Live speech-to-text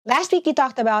Last week we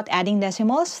talked about adding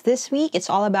decimals. This week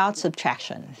it's all about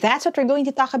subtraction. That's what we're going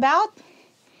to talk about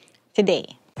today.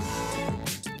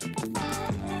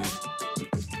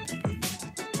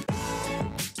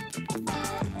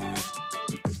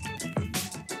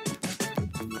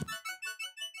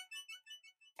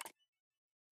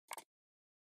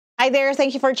 Hi there,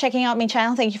 thank you for checking out my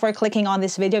channel. Thank you for clicking on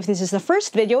this video. If this is the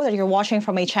first video that you're watching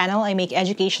from my channel, I make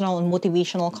educational and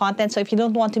motivational content. So if you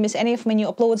don't want to miss any of my new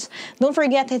uploads, don't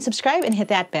forget to hit subscribe and hit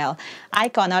that bell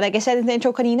icon. Now, like I said in the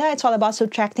intro kanina, it's all about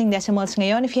subtracting decimals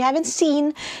ngayon. If you haven't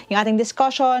seen yung ating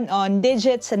discussion on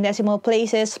digits and decimal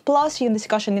places, plus yung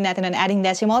discussion din natin on adding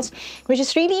decimals, which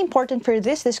is really important for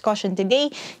this discussion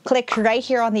today, click right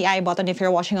here on the I button if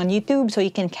you're watching on YouTube so you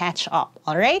can catch up,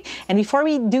 all right? And before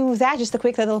we do that, just a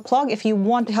quick little plug. If you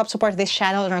want to help support this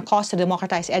channel and our cause to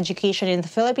democratize education in the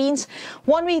Philippines,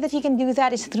 one way that you can do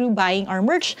that is through buying our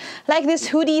merch, like this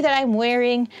hoodie that I'm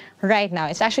wearing right now.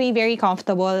 It's actually very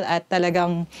comfortable at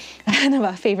talagang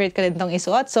favorite ko rin itong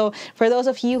isuot. So for those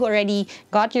of you who already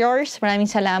got yours, maraming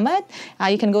salamat.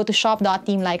 You can go to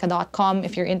shop.teamlyqa.com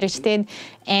if you're interested.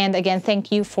 And again,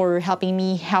 thank you for helping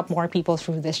me help more people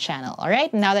through this channel. All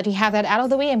right, now that we have that out of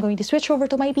the way, I'm going to switch over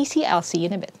to my PC. I'll see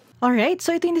you in a bit. Alright, so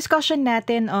ito yung discussion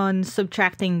natin on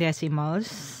subtracting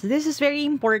decimals. This is very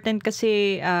important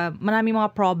kasi marami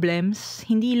mga problems,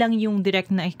 hindi lang yung direct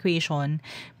na equation,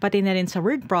 pati na rin sa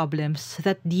word problems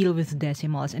that deal with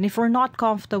decimals. And if we're not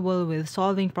comfortable with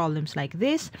solving problems like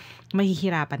this,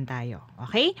 mahihirapan tayo.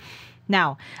 Okay?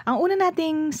 Now, ang una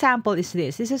nating sample is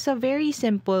this. This is a very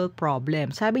simple problem.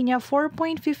 Sabi niya,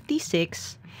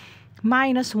 4.56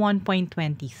 minus 1.23.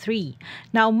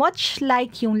 Now, much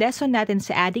like yung lesson natin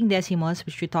sa adding decimals,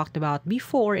 which we talked about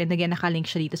before, and again, nakalink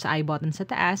siya dito sa I button sa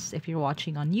taas if you're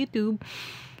watching on YouTube,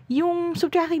 yung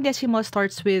subtracting decimals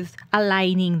starts with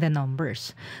aligning the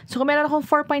numbers. So, kung meron akong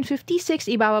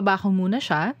 4.56, ibababa ko muna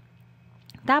siya.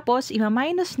 Tapos,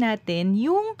 ima-minus natin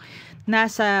yung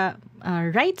nasa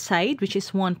right side, which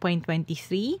is 1.23,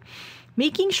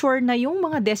 making sure na yung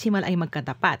mga decimal ay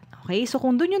magkatapat. Okay? So,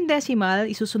 kung dun yung decimal,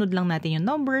 isusunod lang natin yung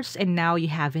numbers and now you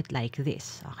have it like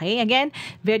this. Okay? Again,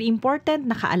 very important,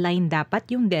 naka-align dapat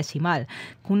yung decimal.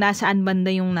 Kung nasaan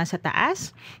banda yung nasa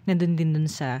taas, nandun din dun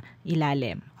sa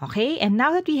ilalim. Okay? And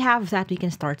now that we have that, we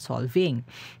can start solving.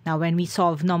 Now, when we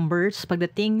solve numbers,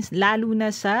 pagdating lalo na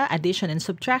sa addition and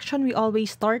subtraction, we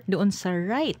always start doon sa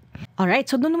right. Alright,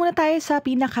 so dun muna tayo sa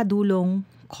pinakadulong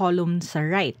column sa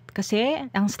right. Kasi,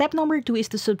 ang step number 2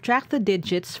 is to subtract the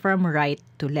digits from right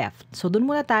to left. So, dun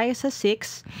muna tayo sa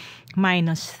 6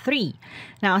 minus 3.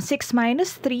 Now, 6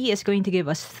 minus 3 is going to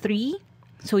give us 3.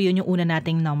 So, yun yung una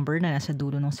nating number na nasa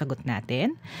dulo ng sagot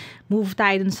natin. Move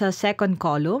tayo dun sa second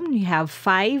column. We have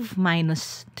 5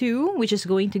 minus 2, which is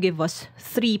going to give us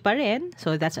 3 pa rin.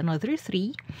 So, that's another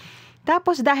 3.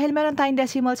 Tapos, dahil meron tayong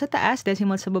decimal sa taas,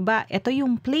 decimal sa baba, ito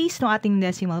yung place ng ating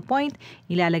decimal point,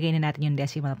 ilalagay na natin yung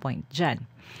decimal point dyan.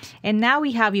 And now,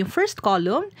 we have yung first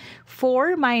column,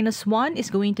 4 minus 1 is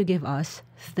going to give us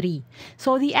 3.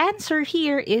 So, the answer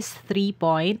here is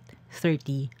 3.33.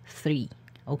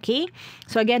 Okay?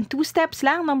 So, again, 2 steps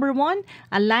lang. Number 1,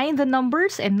 align the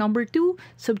numbers. And number 2,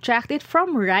 subtract it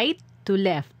from right to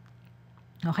left.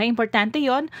 Okay? Importante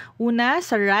yon. Una,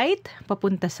 sa right,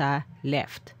 papunta sa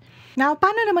left. Now,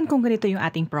 paano naman kung ganito yung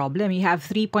ating problem? You have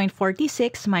 3.46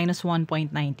 minus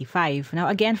 1.95. Now,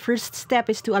 again, first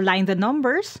step is to align the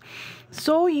numbers.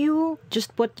 So, you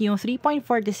just put yung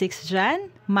 3.46 dyan,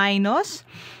 minus.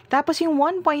 Tapos yung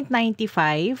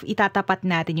 1.95, itatapat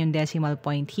natin yung decimal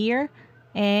point here.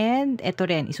 And ito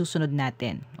rin, isusunod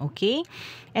natin. Okay?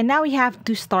 And now, we have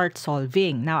to start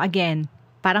solving. Now, again,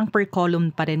 parang per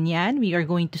column pa rin yan. We are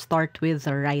going to start with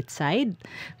the right side.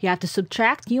 We have to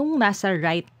subtract yung nasa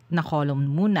right na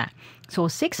column muna.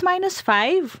 So, 6 minus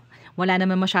 5, wala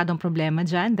naman masyadong problema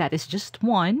dyan. That is just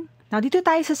 1. Now, dito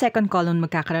tayo sa second column,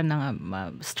 magkakaroon ng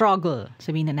struggle,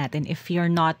 sabihin na natin, if you're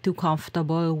not too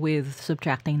comfortable with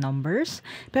subtracting numbers.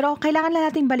 Pero, kailangan lang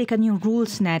natin balikan yung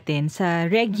rules natin sa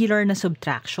regular na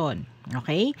subtraction.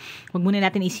 Okay? Huwag muna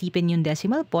natin isipin yung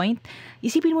decimal point.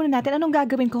 Isipin muna natin anong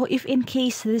gagawin ko if in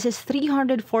case this is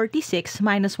 346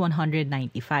 minus 195.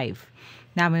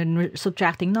 Now, when we're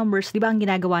subtracting numbers, di ba ang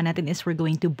ginagawa natin is we're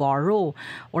going to borrow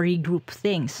or regroup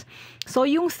things. So,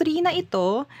 yung 3 na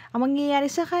ito, ang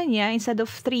mangyayari sa kanya, instead of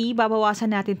 3,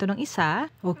 babawasan natin ito ng isa.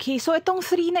 Okay, so itong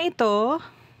 3 na ito,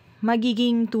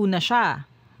 magiging 2 na siya.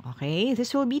 Okay,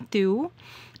 this will be 2.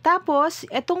 Tapos,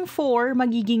 itong 4,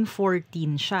 magiging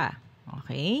 14 siya.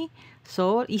 Okay,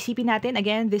 so isipin natin,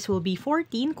 again, this will be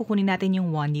 14. Kukunin natin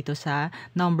yung 1 dito sa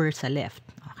number sa left.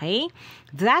 Okay?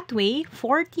 That way,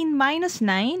 14 minus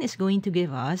 9 is going to give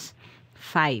us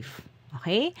 5.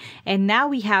 Okay? And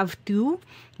now we have 2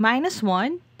 minus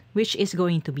 1, which is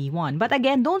going to be 1. But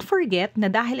again, don't forget na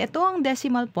dahil ito ang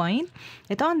decimal point,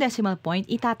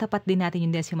 itatapat din natin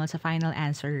yung decimal sa final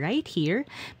answer right here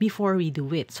before we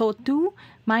do it. So, 2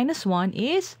 minus 1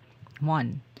 is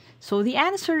 1. So, the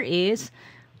answer is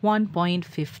 1.51.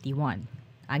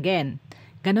 Again,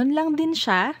 ganun lang din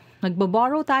siya.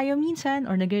 Magbaborrow tayo minsan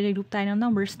or nagre-regroup tayo ng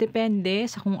numbers depende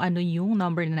sa kung ano yung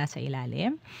number na nasa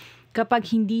ilalim. Kapag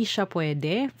hindi siya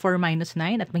pwede, 4 minus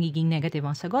 9 at magiging negative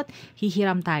ang sagot,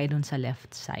 hihiram tayo dun sa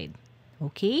left side.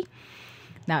 Okay?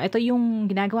 Now, ito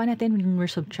yung ginagawa natin when we're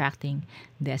subtracting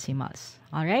decimals.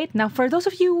 Alright? Now, for those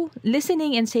of you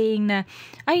listening and saying na,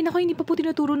 ay, naku, hindi pa po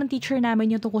tinuturo ng teacher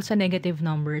namin yung tungkol sa negative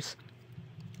numbers.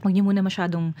 Huwag niyo muna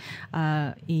masyadong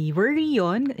i-worry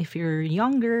yon. If you're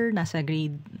younger, nasa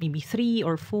grade maybe 3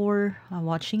 or 4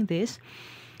 watching this,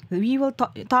 we will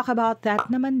talk about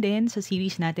that naman din sa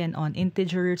series natin on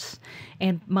integers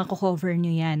and mako-cover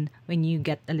nyo yan when you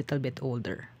get a little bit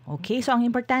older. Okay? So, ang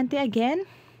importante again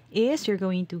is you're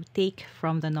going to take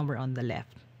from the number on the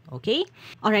left. Okay?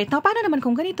 Alright, now paano naman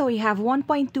kung ganito? You have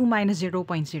 1.2 minus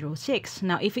 0.06.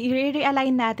 Now, if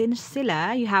i-realign natin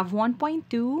sila, you have 1.2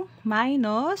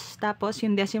 minus, tapos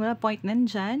yung decimal point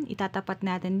nandyan, itatapat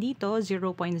natin dito,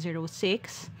 0.06.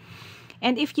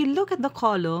 And if you look at the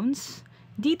columns,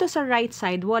 dito sa right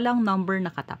side, walang number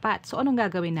na katapat. So, anong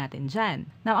gagawin natin dyan?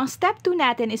 Now, ang step 2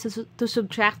 natin is to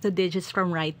subtract the digits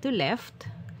from right to left.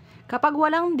 Kapag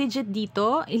walang digit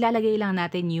dito, ilalagay lang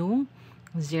natin yung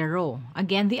 0.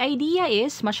 Again, the idea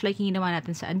is, much like yung ginawa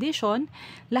natin sa addition,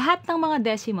 lahat ng mga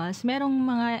decimals, merong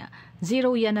mga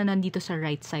 0 yan na nandito sa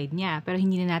right side niya. Pero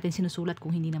hindi na natin sinusulat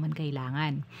kung hindi naman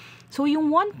kailangan. So,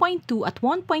 yung 1.2 at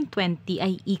 1.20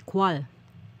 ay equal.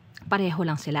 Pareho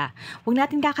lang sila. Huwag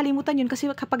natin kakalimutan yun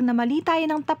kasi kapag namali tayo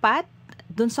ng tapat,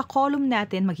 dun sa column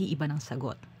natin, mag-iiba ng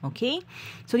sagot. Okay?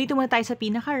 So, dito muna tayo sa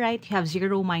pinaka-right, you have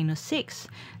 0 minus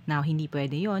 6. Now, hindi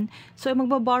pwede yun. So,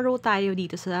 magbaborrow tayo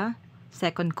dito sa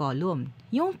second column.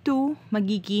 Yung 2,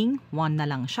 magiging 1 na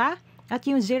lang siya. At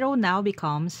yung 0 now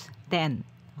becomes 10.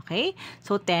 Okay?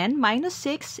 So, 10 minus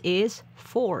 6 is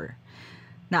 4.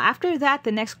 Now, after that,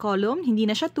 the next column, hindi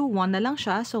na siya 2, 1 na lang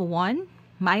siya. So, 1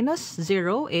 minus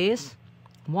 0 is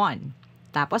 1.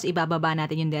 Tapos, ibababa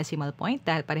natin yung decimal point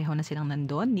dahil pareho na silang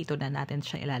nandun. Dito na natin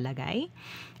siya ilalagay.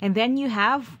 And then, you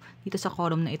have, dito sa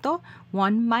column na ito,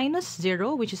 1 minus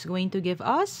 0, which is going to give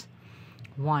us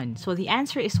 1. So, the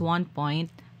answer is 1.14.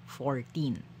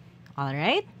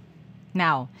 Alright?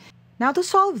 Now, to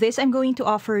solve this, I'm going to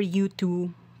offer you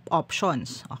 2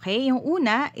 options. Okay? Yung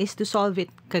una is to solve it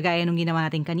kagaya nung ginawa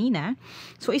natin kanina.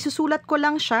 So, isusulat ko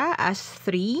lang siya as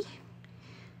 3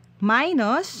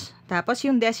 minus, tapos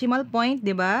yung decimal point,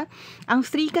 di ba? Ang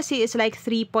 3 kasi is like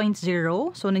 3.0.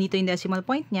 So, nandito yung decimal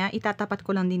point niya. Itatapat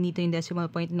ko lang din dito yung decimal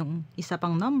point nung isa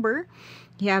pang number.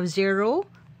 You have 0.1,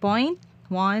 2,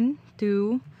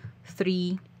 3,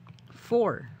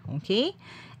 4. Okay?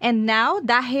 And now,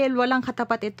 dahil walang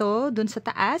katapat ito dun sa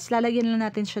taas, lalagyan lang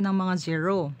natin siya ng mga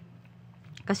 0.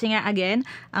 Kasi nga, again,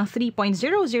 ang 3.0000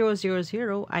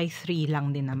 ay 3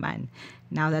 lang din naman.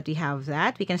 Now that we have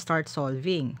that, we can start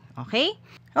solving. Okay?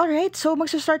 Alright, so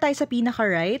magsa-start tayo sa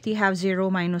pinaka-right. You have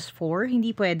 0 minus 4.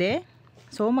 Hindi pwede.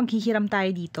 So, maghihiram tayo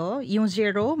dito. Yung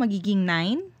 0, magiging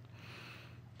 9.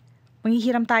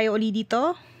 Maghihiram tayo uli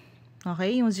dito.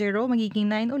 Okay, yung 0,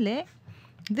 magiging 9 uli.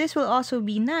 This will also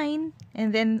be 9.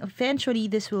 And then,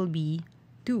 eventually, this will be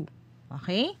 2.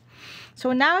 Okay?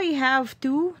 So, now you have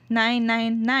 2, 9,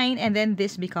 9, 9. And then,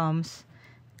 this becomes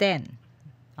 10.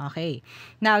 Okay.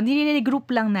 Now,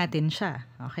 nire-group lang natin siya.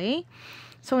 Okay?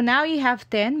 So, now you have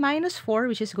 10 minus 4,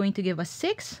 which is going to give us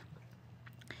 6.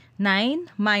 9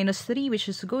 minus 3, which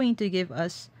is going to give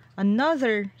us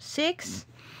another 6.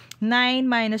 9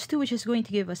 minus 2, which is going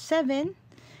to give us 7.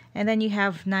 And then you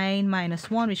have 9 minus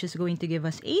 1, which is going to give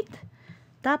us 8.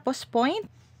 Tapos, point.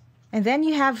 And then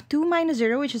you have 2 minus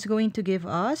 0, which is going to give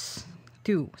us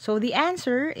 2. So, the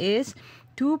answer is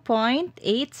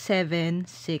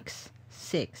 2.8766.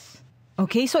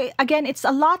 Okay, so again, it's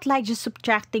a lot like just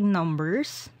subtracting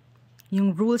numbers.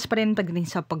 Yung rules pa rin pagdating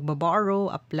sa pagbaborrow,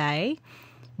 apply.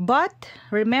 But,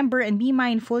 remember and be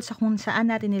mindful sa kung saan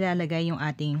natin nilalagay yung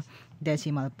ating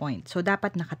decimal point. So,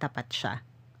 dapat nakatapat siya.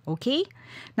 Okay?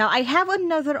 Now, I have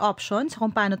another option sa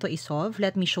kung paano to isolve.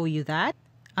 Let me show you that.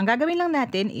 Ang gagawin lang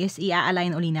natin is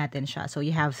i-align uli natin siya. So,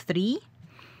 you have 3.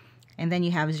 And then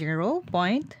you have 0,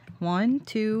 1, 2,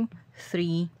 3,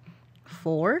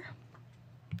 4.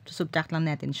 So, subtract lang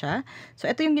natin siya. So,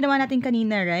 ito yung ginawa natin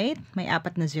kanina, right? May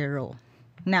 4 na 0.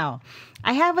 Now,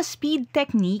 I have a speed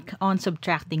technique on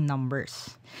subtracting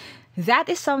numbers.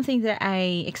 That is something that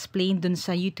I explained dun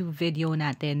sa YouTube video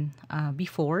natin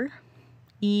before.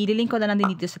 I-link ko na lang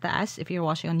din dito sa taas if you're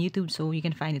watching on YouTube, so you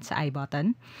can find it sa I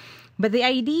button. But the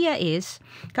idea is,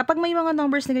 kapag may mga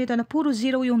numbers na ganito na puro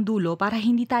 0 yung dulo, para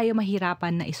hindi tayo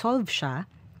mahirapan na isolve siya,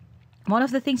 one of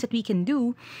the things that we can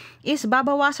do is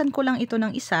babawasan ko lang ito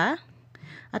ng isa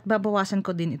at babawasan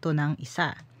ko din ito ng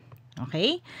isa.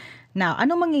 Okay? Now,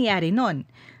 anong mangyayari nun?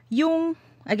 Yung,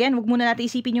 again, wag muna natin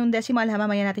isipin yung decimal,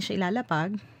 mamaya natin siya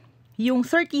ilalapag. Yung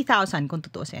 30,000, kung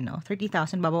tutuusin, no?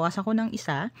 30,000, babawasan ko ng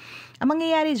isa. Ang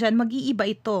mangyayari dyan, mag-iiba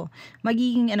ito.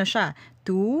 Magiging, ano siya,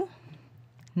 2,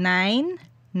 9,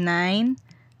 9,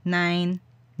 9, 9.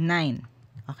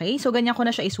 Okay? So, ganyan ko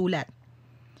na siya isulat.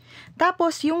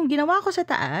 Tapos, yung ginawa ko sa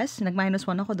taas, nag-minus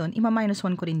 1 ako doon, ima-minus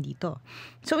 1 ko rin dito.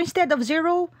 So, instead of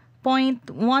 0.1234,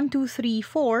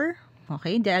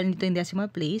 okay, dahil nito yung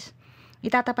decimal place,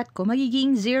 itatapat ko,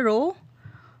 magiging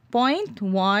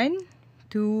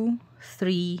 0.1233.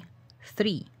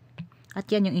 At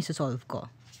yan yung isosolve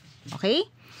ko. Okay?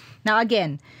 Now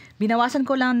again, binawasan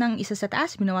ko lang ng isa sa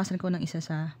taas, binawasan ko ng isa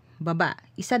sa baba.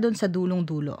 Isa doon sa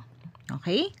dulong-dulo.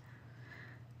 Okay?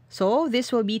 So, this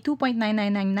will be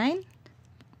 2.9999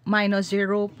 minus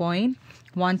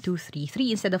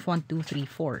 0.1233 instead of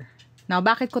 1234. Now,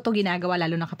 bakit ko to ginagawa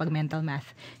lalo na kapag mental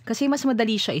math? Kasi mas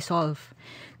madali siya isolve.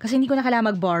 Kasi hindi ko na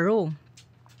kailangan mag-borrow.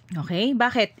 Okay?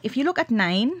 Bakit? If you look at 9,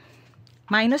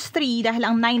 minus 3, dahil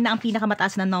ang 9 na ang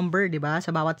pinakamataas na number, di ba?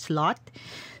 Sa bawat slot.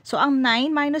 So, ang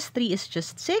 9 minus 3 is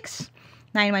just 6.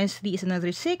 9 minus 3 is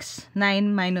another 6.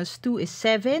 9 minus 2 is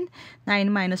 7. 9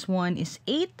 minus 1 is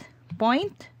 8.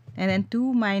 Point. And then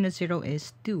 2 minus 0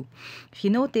 is 2. If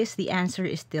you notice, the answer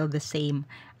is still the same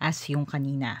as yung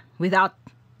kanina. Without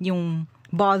yung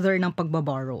bother ng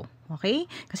pagbaborrow. Okay?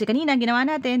 Kasi kanina, ginawa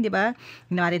natin, di ba?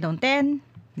 Ginawa natin itong 10.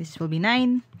 This will be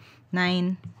 9.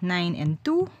 9, 9, and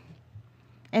 2.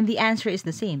 And the answer is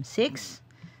the same. 6,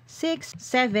 6,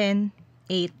 7,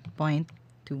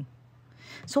 8.2.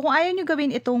 So, kung ayaw nyo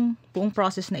gawin itong buong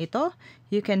process na ito,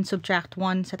 you can subtract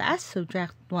 1 sa taas,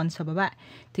 subtract 1 sa baba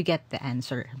to get the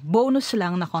answer. Bonus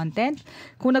lang na content.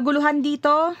 Kung naguluhan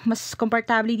dito, mas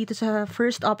komportable dito sa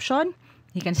first option,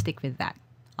 you can stick with that.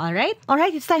 Alright?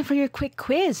 Alright, it's time for your quick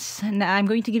quiz. And I'm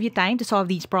going to give you time to solve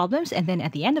these problems, and then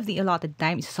at the end of the allotted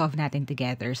time, solve natin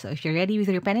together. So, if you're ready with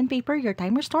your pen and paper, your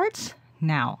timer starts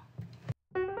now.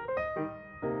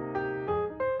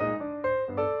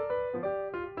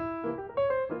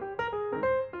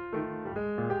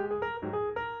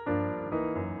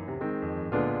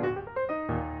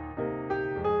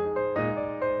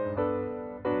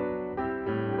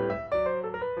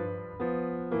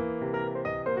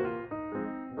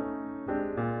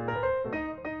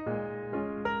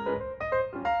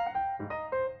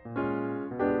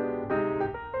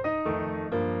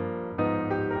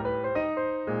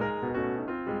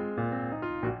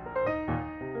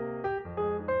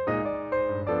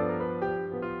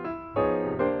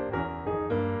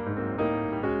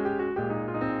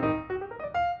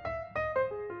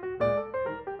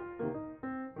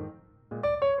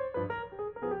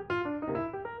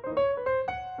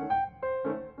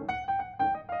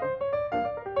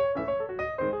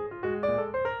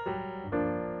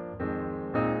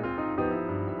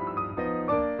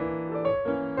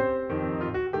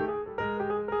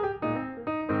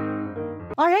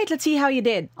 Alright, let's see how you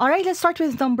did. Alright, let's start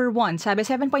with number 1. Sabi,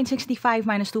 7.65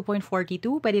 minus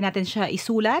 2.42. Pwede natin siya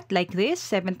isulat like this.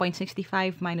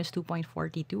 7.65 minus 2.42.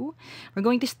 We're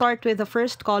going to start with the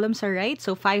first column sa right.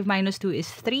 So, 5 minus 2 is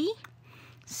 3.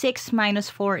 6 minus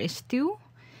 4 is 2.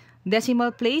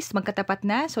 Decimal place, magkatapat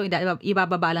na. So,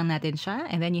 ibababa lang natin siya.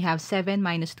 And then you have 7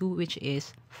 minus 2, which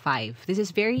is 5. This is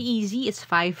very easy. It's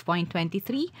 5.23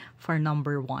 for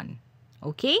number 1.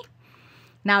 Okay?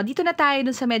 Now, dito na tayo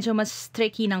dun sa medyo mas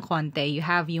tricky ng konti. You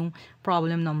have yung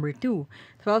problem number 2.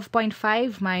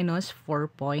 12.5 minus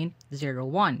 4.01.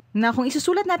 Now, kung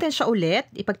isusulat natin siya ulit,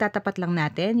 ipagtatapat lang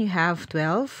natin. You have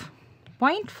 12.5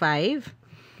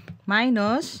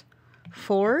 minus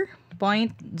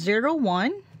 4.01.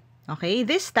 Okay,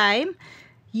 this time,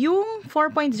 yung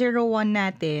 4.01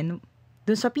 natin,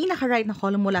 dun sa pinaka-right na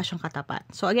column, wala siyang katapat.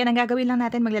 So, again, ang gagawin lang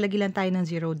natin, maglalagay lang tayo ng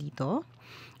 0 dito.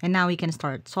 And now we can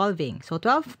start solving. So,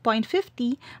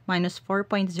 12.50 minus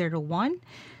 4.01. 0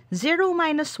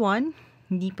 minus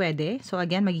 1, hindi pwede. So,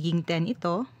 again, magiging 10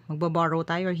 ito. Magbaborrow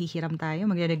tayo or hihiram tayo.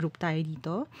 Magre-regroup tayo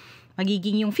dito.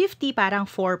 Magiging yung 50 parang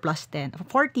 4 plus 10.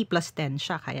 40 plus 10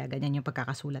 siya. Kaya ganyan yung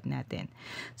pagkakasulat natin.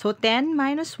 So, 10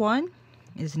 minus 1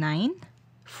 is 9.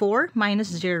 4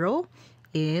 minus 0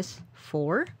 is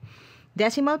 4.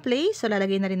 Decimal place. So,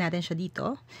 lalagay na rin natin siya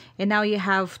dito. And now you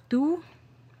have 2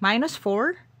 minus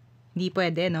 4 Hindi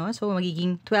pwede, no? So,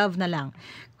 magiging 12 na lang.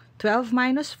 12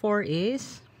 minus 4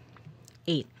 is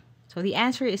 8. So, the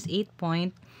answer is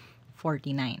 8.49.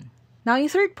 Now, yung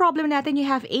third problem natin, you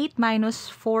have 8 minus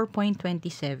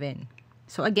 4.27.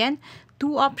 So, again,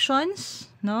 two options,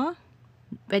 no?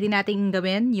 Pwede natin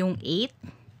gawin yung 8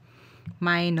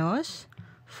 minus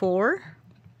 4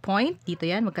 point, dito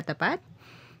yan, magkatapat,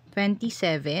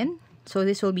 27. So,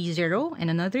 this will be 0 and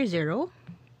another 0.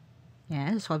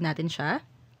 Yan, solve natin siya.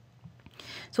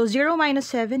 So, 0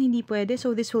 minus 7, hindi pwede.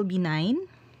 So, this will be 9.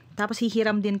 Tapos,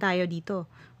 hihiram din tayo dito.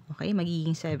 Okay,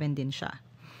 magiging 7 din siya.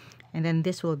 And then,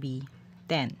 this will be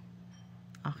 10.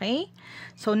 Okay?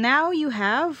 So, now you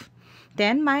have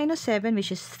 10 minus 7,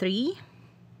 which is 3.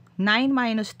 9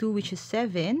 minus 2, which is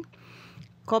 7.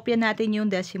 Kopya natin yung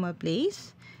decimal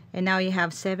place. And now, you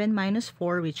have 7 minus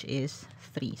 4, which is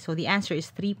 3. So, the answer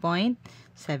is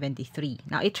 3.73.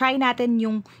 Now, i-try natin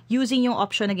yung using yung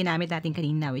option na ginamit natin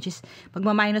kanina, which is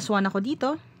magma-minus 1 ako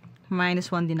dito,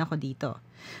 minus 1 din ako dito.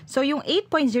 So, yung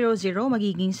 8.00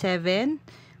 magiging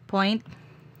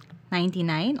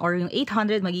 7.99 or yung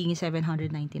 800 magiging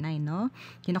 799, no?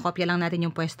 Kinokopya lang natin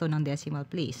yung pwesto ng decimal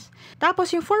place.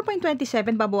 Tapos, yung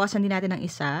 4.27, babawasan din natin ng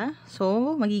isa.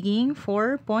 So, magiging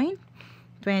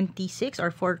 4.26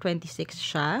 or 426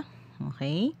 siya.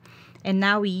 Okay? And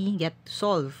now, we get to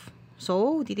solve.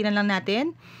 So, titinan lang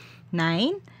natin.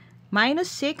 9 minus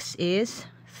 6 is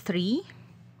 3.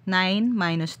 9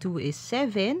 minus 2 is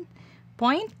 7.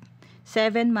 7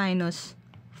 minus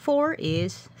 4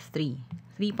 is 3.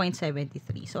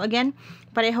 3.73. So, again,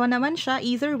 pareho naman siya.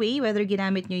 Either way, whether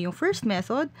ginamit nyo yung first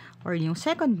method or yung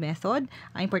second method,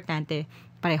 ang importante,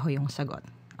 pareho yung sagot.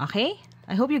 Okay?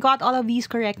 I hope you got all of these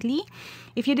correctly.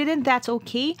 If you didn't, that's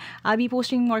okay. I'll be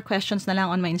posting more questions na lang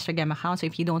on my Instagram account.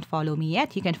 So if you don't follow me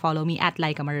yet, you can follow me at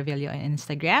Lyqa Maravillo on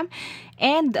Instagram.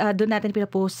 And doon natin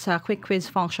pinapost sa quick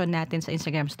quiz function natin sa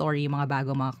Instagram story yung mga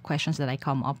bago mga questions that I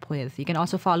come up with. You can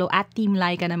also follow at Team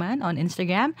Lyqa naman on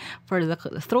Instagram for the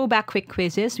throwback quick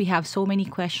quizzes. We have so many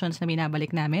questions na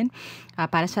binabalik namin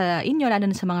para sa inyo, lalo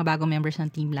na sa mga bagong members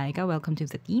ng Team Lyqa. Welcome to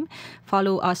the team.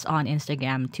 Follow us on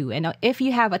Instagram too. And if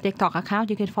you have a TikTok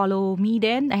account, you can follow me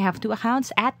then. I have 2 accounts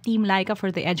at Team Lyqa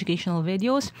for the educational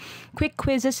videos. Quick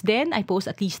quizzes then. I post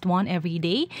at least one every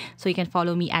day. So you can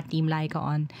follow me at Team Lyqa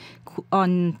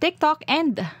on TikTok.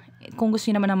 And kung gusto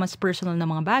nyo naman ng mas personal na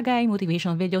mga bagay,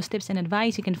 motivational videos, tips, and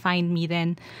advice, you can find me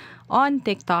then on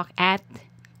TikTok at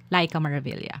Lyqa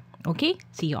Maravillo. Okay?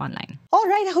 See you online.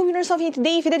 Alright, I hope you learned something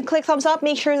today. If you did, click thumbs up.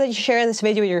 Make sure that you share this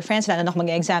video with your friends. Lalo na kung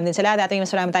mag-exam din sila. Dati mas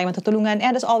marami tayong matutulungan.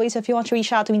 And as always, if you want to reach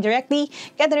out to me directly,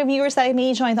 get the reviewers that I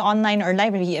may join the online or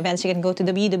live review events, you can go to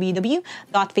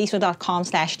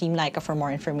www.facebook.com/teamlyqa for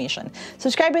more information.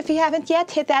 Subscribe if you haven't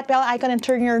yet. Hit that bell icon and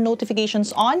turn your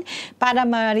notifications on para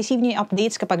ma-receive niyo yung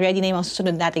updates kapag ready na yung mga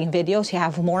susunod nating videos. You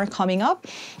have more coming up.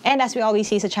 And as we always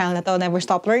say sa channel na to, never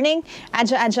stop learning.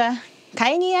 Adja,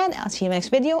 kaya niyo yan. I'll see you in the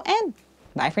next video and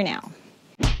bye for now.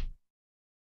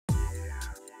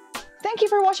 Thank you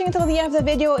for watching until the end of the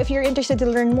video. If you're interested to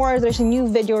learn more, there's a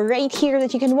new video right here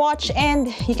that you can watch,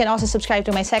 and you can also subscribe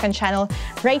to my second channel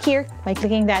right here by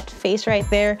clicking that face right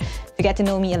there to get to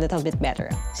know me a little bit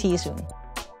better. See you soon.